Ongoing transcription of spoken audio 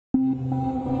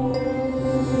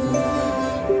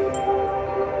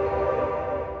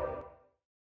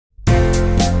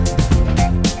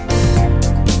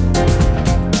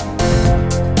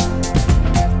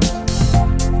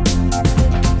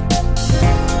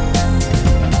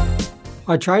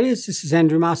Hi traders, this is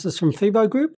Andrew Masters from FIBO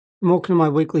Group and welcome to my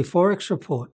weekly Forex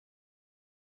report.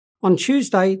 On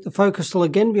Tuesday, the focus will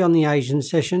again be on the Asian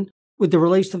session with the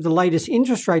release of the latest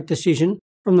interest rate decision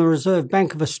from the Reserve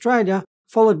Bank of Australia,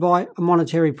 followed by a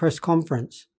monetary press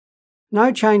conference.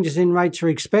 No changes in rates are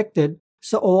expected,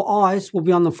 so all eyes will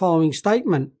be on the following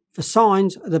statement for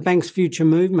signs of the bank's future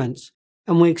movements,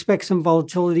 and we expect some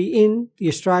volatility in the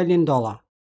Australian dollar.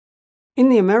 In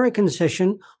the American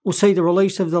session, we'll see the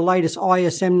release of the latest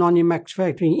ISM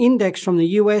non-manufacturing index from the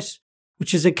US,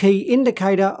 which is a key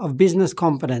indicator of business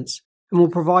confidence and will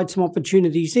provide some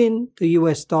opportunities in the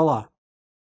US dollar.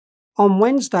 On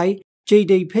Wednesday,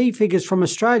 GDP figures from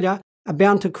Australia are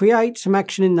bound to create some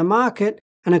action in the market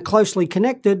and are closely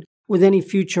connected with any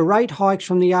future rate hikes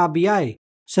from the RBA,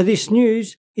 so this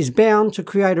news is bound to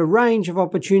create a range of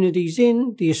opportunities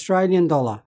in the Australian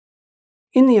dollar.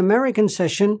 In the American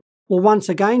session, we'll once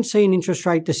again see an interest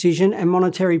rate decision and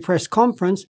monetary press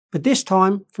conference, but this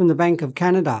time from the Bank of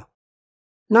Canada.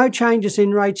 No changes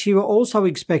in rates here are also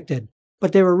expected,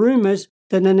 but there are rumours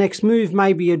that the next move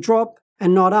may be a drop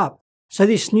and not up, so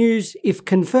this news, if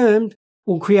confirmed,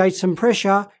 will create some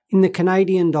pressure in the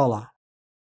Canadian dollar.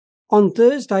 On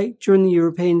Thursday, during the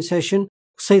European session,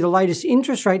 we'll see the latest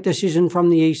interest rate decision from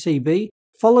the ECB,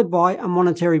 followed by a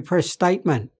monetary press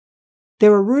statement.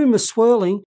 There are rumours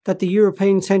swirling that the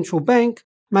European Central Bank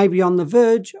may be on the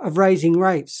verge of raising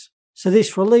rates, so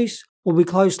this release will be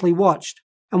closely watched,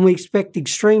 and we expect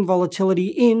extreme volatility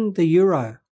in the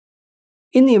euro.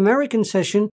 In the American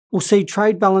session, we'll see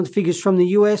trade balance figures from the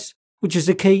US, which is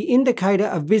a key indicator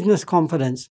of business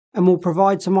confidence, and will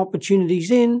provide some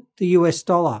opportunities in the US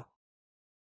dollar.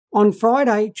 On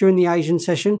Friday, during the Asian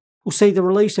session, we'll see the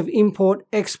release of import,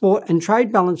 export and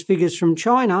trade balance figures from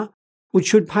China, which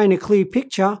should paint a clear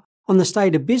picture on the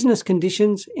state of business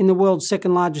conditions in the world's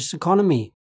second largest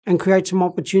economy and create some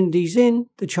opportunities in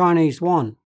the Chinese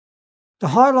yuan. The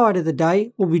highlight of the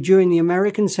day will be during the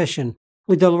American session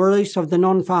with the release of the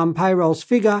non-farm payrolls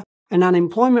figure and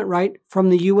unemployment rate from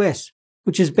the US,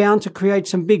 which is bound to create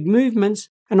some big movements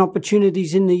and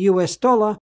opportunities in the US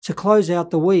dollar to close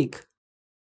out the week.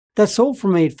 That's all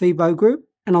from me at FIBO Group,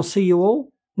 and I'll see you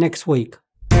all next week.